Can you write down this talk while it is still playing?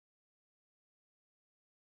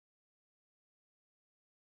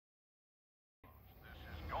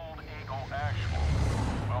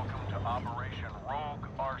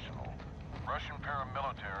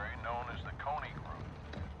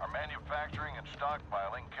and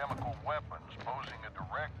stockpiling chemical weapons posing a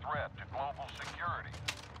direct threat to global security.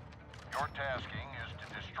 Your tasking is to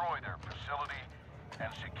destroy their facility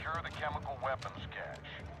and secure the chemical weapons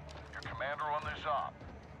cache. Your commander on this op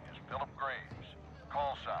is Philip Graves,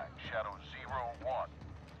 call sign Shadow 01.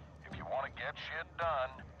 If you want to get shit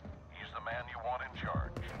done, he's the man you want in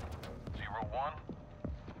charge. 01,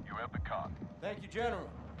 you have the con. Thank you, General.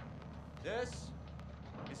 This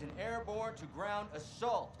is an airborne-to-ground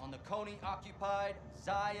assault on the Coney-occupied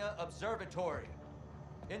Zaya Observatory.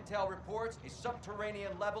 Intel reports a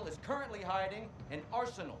subterranean level is currently hiding an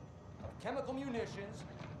arsenal of chemical munitions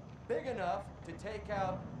big enough to take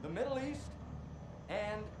out the Middle East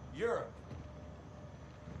and Europe.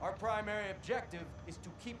 Our primary objective is to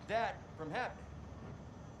keep that from happening.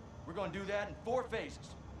 We're going to do that in 4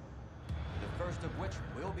 phases. The first of which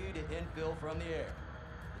will be to infill from the air.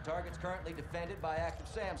 The target's currently defended by active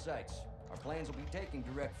SAM sites. Our planes will be taking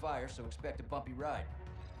direct fire, so expect a bumpy ride.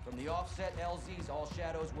 From the offset LZs, all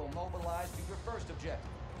shadows will mobilize to your first objective,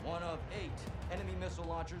 one of 8 enemy missile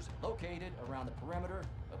launchers located around the perimeter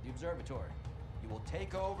of the observatory. You will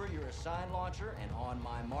take over your assigned launcher and, on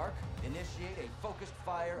my mark, initiate a focused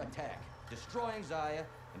fire attack, destroying Zaya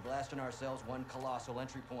and blasting ourselves one colossal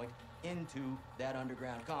entry point into that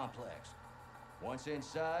underground complex. Once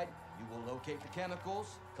inside, you will locate the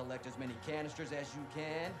chemicals, collect as many canisters as you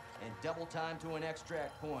can, and double time to an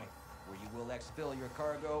extract point, where you will exfil your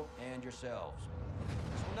cargo and yourselves.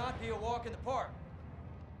 This will not be a walk in the park,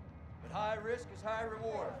 but high risk is high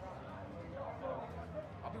reward.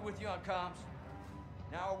 I'll be with you on comms.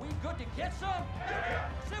 Now, are we good to get some? Yeah.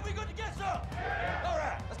 Say we good to get some? Yeah. All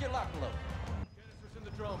right, let's get locked and loaded. Canisters in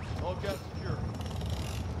the drums, all gas secure.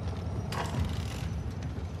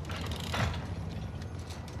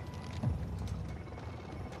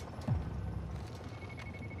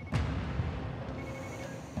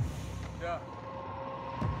 Да.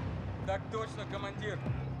 Так точно, командир.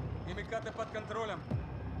 Химикаты под контролем.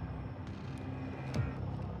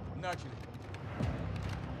 Начали.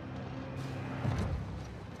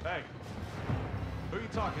 Hey, who are you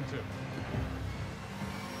talking to?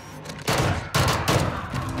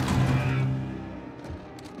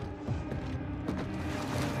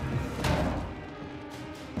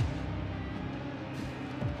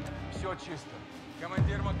 Все чисто.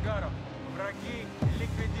 Командир Макаров, враги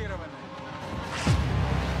ликвидированы.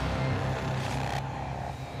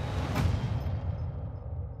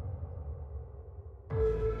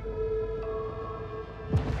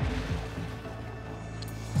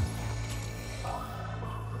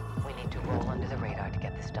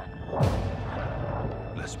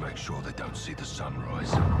 Let's make sure they don't see the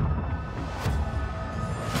sunrise.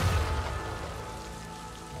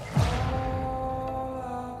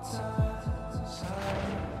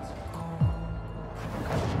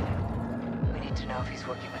 We need to know if he's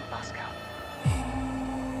working with Moscow.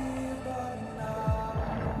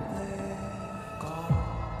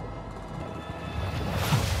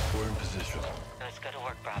 We're in position. Let's go to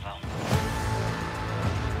work, Bravo.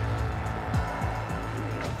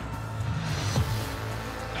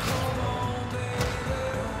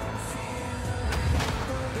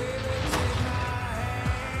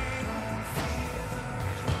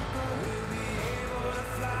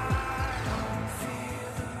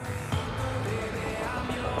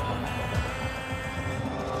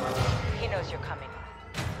 You're coming.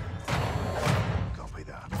 Copy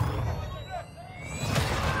that.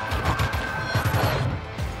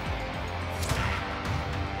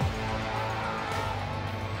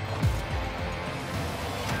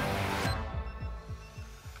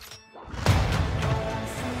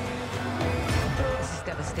 This is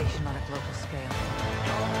devastation on a global scale.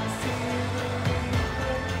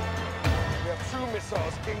 We have true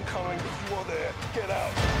missiles incoming. If you are there, get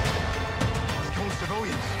out. Let's kill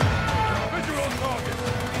civilians. Visual on target!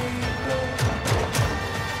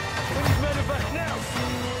 We need medevac now!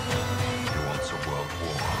 He wants a world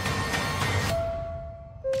war.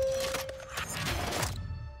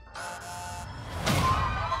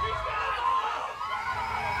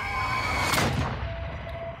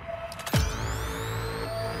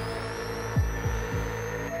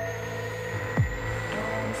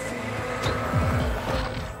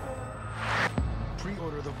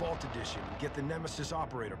 Pre-order the Vault Edition and get the Nemesis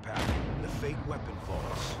Operator Pack, the Fate Weapon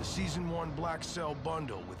Vaults, the Season 1 Black Cell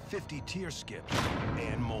Bundle with 50 tier skips,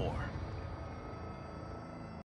 and more.